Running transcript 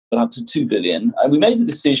but up to 2 billion. And we made the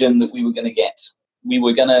decision that we were going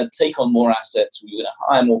to take on more assets, we were going to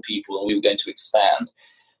hire more people, and we were going to expand.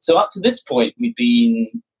 So up to this point, we've been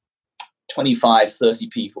 25, 30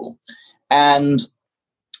 people. And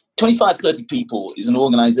 25, 30 people is an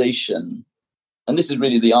organization, and this is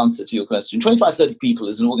really the answer to your question. 25, 30 people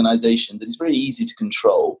is an organization that is very easy to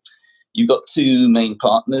control. You've got two main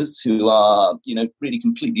partners who are, really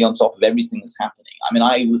completely on top of everything that's happening. I mean,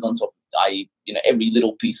 I was on top of, every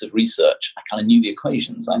little piece of research. I kind of knew the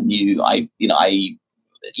equations. I knew,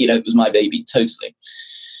 it was my baby totally.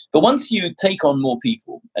 But once you take on more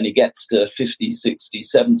people and it gets to 50, 60,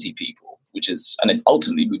 70 people,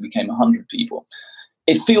 ultimately we became 100 people,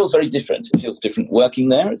 it feels very different. It feels different working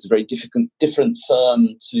there. It's a very different firm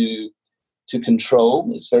to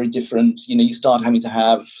control. It's very different. You start having to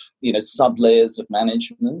have, sub layers of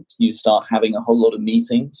management. You start having a whole lot of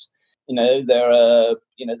meetings. There are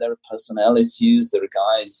personnel issues. There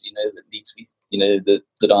are guys, that need to be,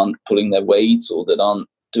 that aren't pulling their weight or that aren't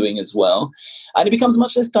doing as well. And it becomes a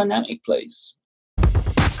much less dynamic place.